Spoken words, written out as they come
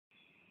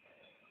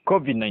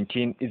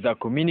COVID-19 is a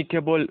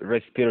communicable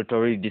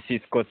respiratory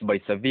disease caused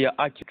by severe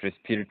acute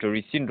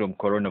respiratory syndrome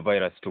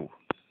coronavirus 2.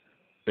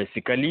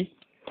 Basically,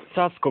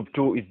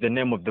 SARS-CoV-2 is the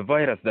name of the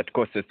virus that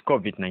causes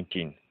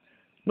COVID-19.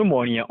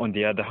 Pneumonia, on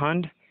the other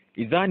hand,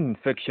 is an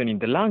infection in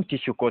the lung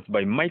tissue caused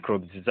by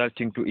microbes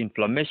resulting to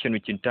inflammation,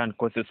 which in turn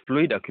causes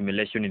fluid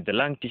accumulation in the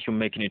lung tissue,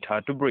 making it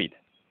hard to breathe.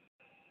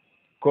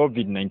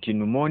 COVID-19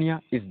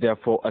 pneumonia is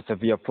therefore a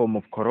severe form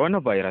of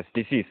coronavirus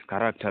disease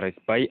characterized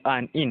by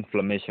an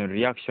inflammation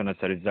reaction as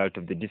a result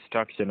of the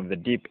destruction of the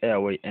deep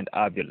airway and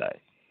alveoli.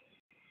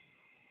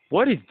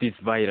 What is this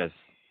virus?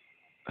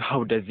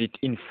 How does it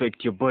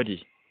infect your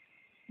body?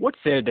 What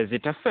cell does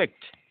it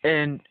affect?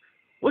 And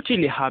what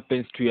really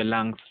happens to your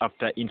lungs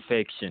after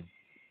infection?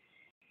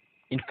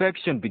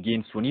 Infection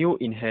begins when you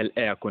inhale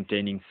air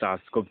containing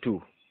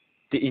SARS-CoV-2.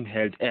 The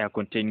inhaled air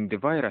containing the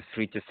virus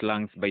reaches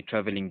lungs by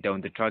traveling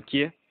down the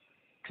trachea,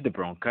 to the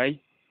bronchi,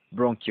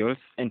 bronchioles,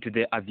 and to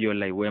the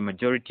alveoli, where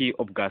majority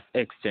of gas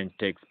exchange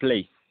takes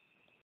place.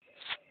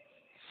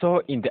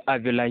 So in the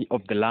alveoli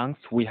of the lungs,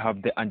 we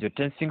have the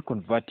angiotensin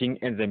converting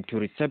enzyme 2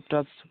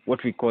 receptors,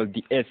 what we call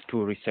the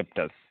S2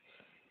 receptors.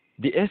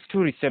 The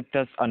S2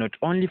 receptors are not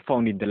only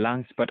found in the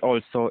lungs, but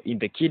also in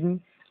the kidney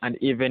and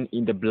even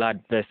in the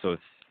blood vessels.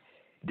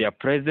 Their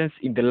presence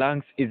in the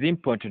lungs is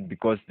important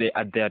because they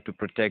are there to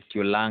protect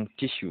your lung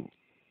tissue.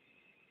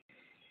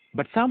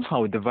 But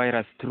somehow the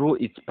virus, through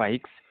its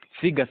spikes,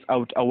 figures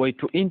out a way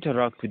to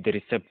interact with the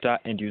receptor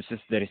and uses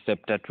the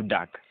receptor to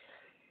duck.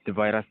 The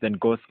virus then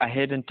goes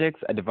ahead and takes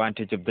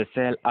advantage of the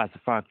cell as a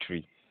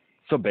factory.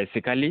 So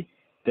basically,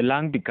 the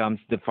lung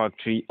becomes the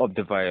factory of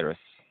the virus.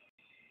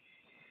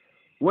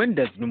 When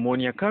does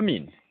pneumonia come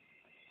in?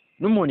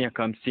 Pneumonia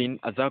comes in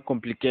as a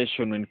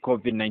complication when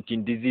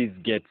COVID-19 disease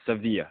gets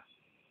severe.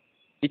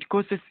 It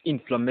causes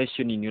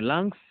inflammation in your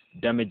lungs,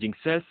 damaging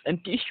cells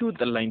and tissue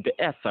that line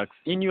the air sacs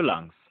in your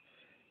lungs.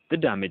 The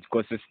damage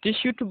causes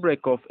tissue to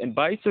break off, and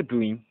by so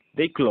doing,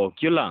 they clog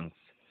your lungs.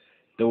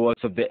 The walls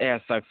of the air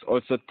sacs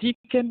also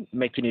thicken,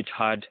 making it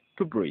hard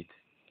to breathe.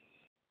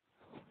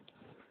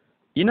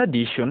 In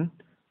addition,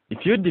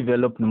 if you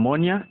develop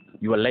pneumonia,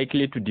 you are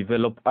likely to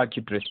develop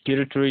acute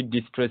respiratory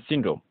distress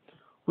syndrome,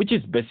 which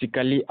is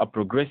basically a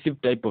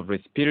progressive type of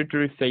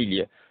respiratory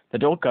failure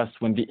that occurs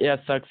when the air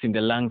sacs in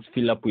the lungs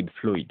fill up with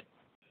fluid.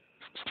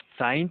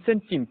 Signs and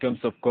symptoms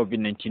of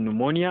COVID-19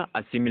 pneumonia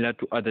are similar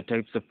to other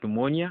types of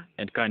pneumonia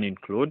and can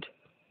include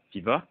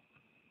fever,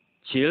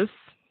 chills,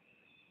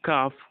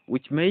 cough,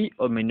 which may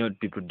or may not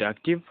be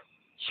productive,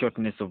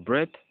 shortness of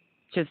breath,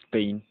 chest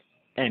pain,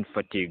 and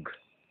fatigue.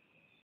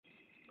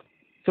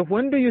 So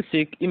when do you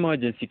seek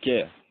emergency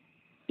care?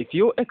 If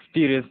you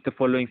experience the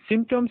following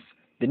symptoms,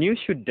 then you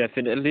should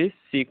definitely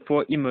seek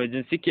for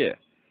emergency care: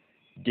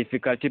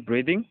 difficulty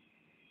breathing,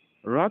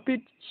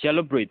 rapid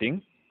shallow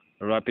breathing,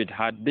 rapid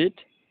heartbeat,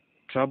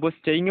 trouble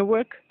staying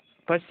awake,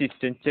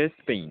 persistent chest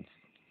pains.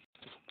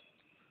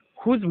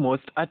 Who's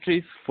most at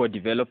risk for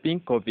developing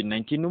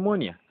COVID-19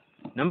 pneumonia?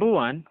 Number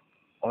 1,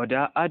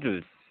 older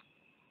adults.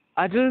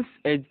 Adults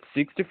aged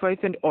 65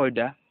 and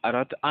older are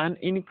at an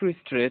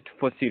increased rate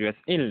for serious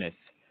illness.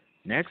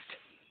 Next,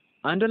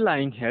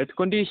 underlying health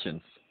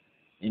conditions.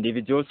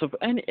 Individuals of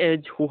any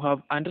age who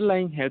have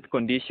underlying health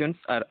conditions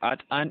are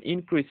at an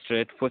increased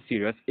rate for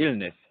serious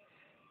illness.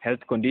 Health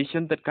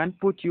conditions that can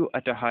put you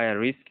at a higher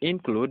risk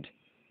include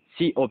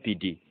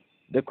COPD,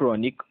 the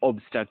chronic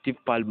obstructive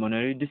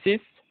pulmonary disease,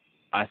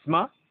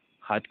 asthma,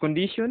 heart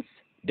conditions,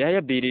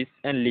 diabetes,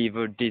 and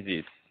liver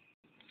disease.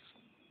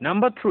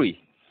 Number 3,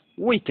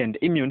 weakened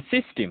immune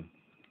system.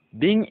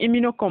 Being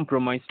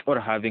immunocompromised or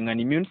having an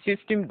immune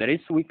system that is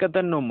weaker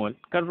than normal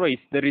can raise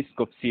the risk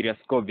of serious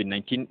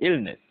COVID-19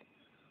 illness.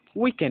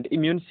 Weakened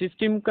immune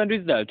system can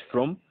result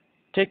from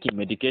taking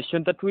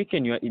medication that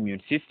weaken your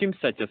immune system,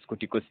 such as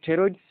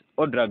corticosteroids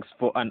or drugs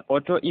for an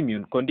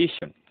autoimmune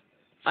condition,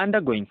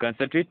 undergoing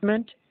cancer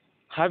treatment,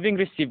 having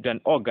received an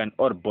organ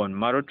or bone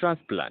marrow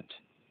transplant.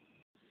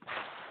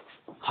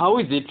 How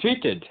is it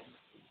treated?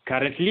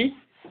 Currently,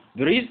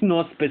 there is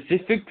no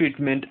specific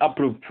treatment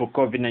approved for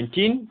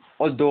COVID-19,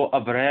 although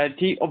a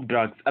variety of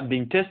drugs are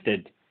being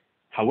tested.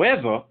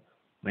 However,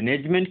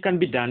 management can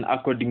be done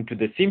according to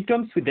the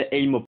symptoms with the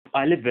aim of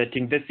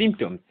alleviating the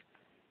symptoms.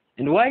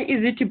 And why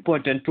is it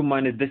important to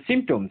manage the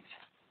symptoms?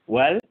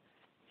 Well,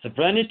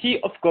 severity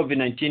of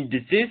COVID-19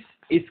 disease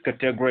is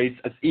categorized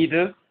as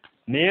either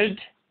mild,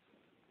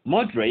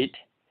 moderate,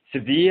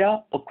 severe,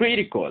 or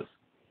critical.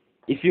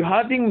 If you're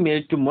having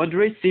mild to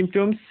moderate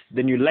symptoms,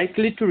 then you're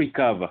likely to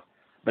recover.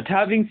 But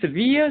having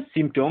severe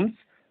symptoms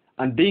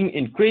and being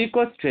in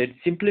critical state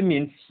simply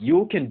means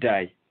you can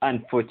die,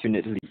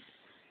 unfortunately.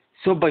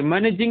 So by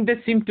managing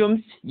the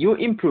symptoms, you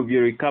improve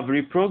your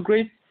recovery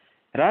progress,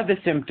 and at the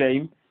same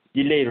time,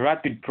 delay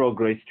rapid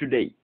progress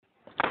today.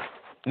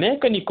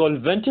 Mechanical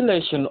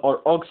ventilation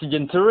or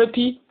oxygen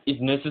therapy is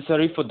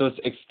necessary for those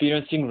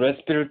experiencing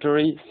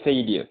respiratory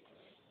failure.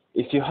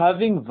 If you're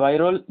having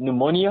viral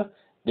pneumonia,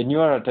 then you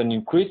are at an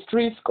increased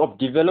risk of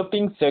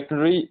developing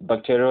secondary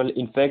bacterial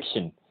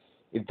infection.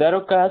 If that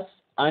occurs,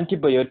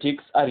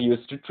 antibiotics are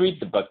used to treat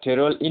the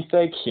bacterial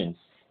infections.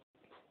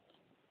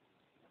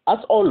 As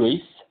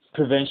always,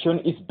 prevention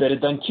is better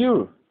than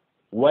cure.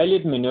 While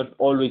it may not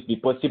always be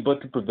possible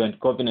to prevent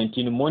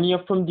COVID-19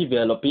 pneumonia from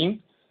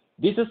developing,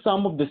 these are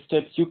some of the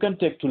steps you can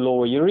take to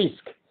lower your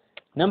risk.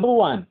 Number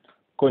 1,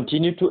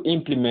 continue to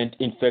implement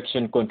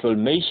infection control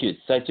measures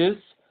such as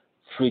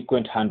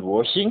frequent hand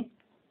washing,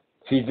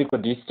 physical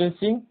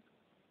distancing,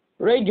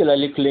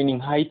 regularly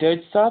cleaning high-touch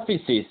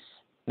surfaces.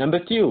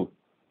 Number 2,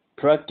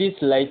 practice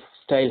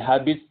lifestyle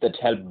habits that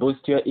help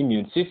boost your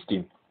immune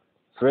system.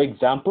 For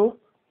example,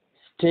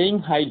 staying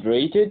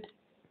hydrated,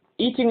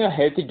 eating a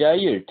healthy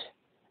diet,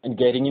 and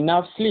getting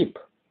enough sleep.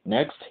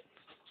 Next,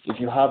 if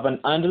you have an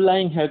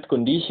underlying health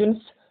conditions,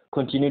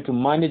 continue to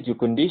manage your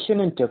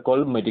condition and take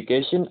all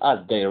medication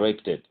as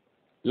directed.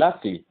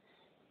 Lastly,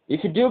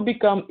 if you do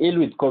become ill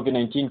with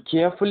COVID-19,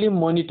 carefully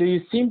monitor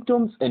your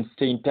symptoms and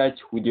stay in touch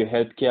with your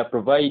healthcare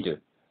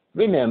provider.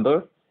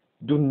 Remember,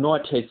 do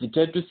not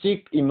hesitate to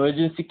seek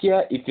emergency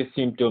care if your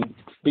symptoms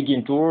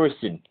begin to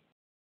worsen.